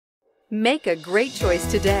Make a great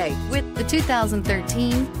choice today with the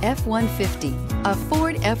 2013 F-150. A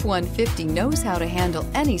Ford F-150 knows how to handle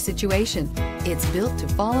any situation. It's built to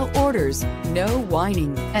follow orders, no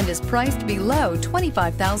whining, and is priced below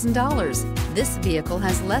 $25,000. This vehicle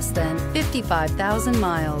has less than 55,000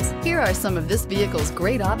 miles. Here are some of this vehicle's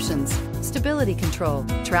great options: stability control,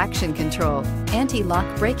 traction control,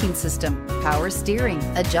 anti-lock braking system, power steering,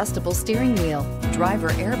 adjustable steering wheel, driver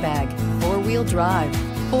airbag, four-wheel drive,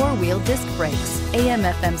 four-wheel disc brakes,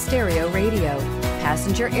 AM/FM stereo radio,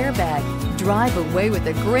 passenger airbag. Drive away with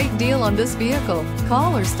a great deal on this vehicle.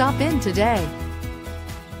 Call or stop in today.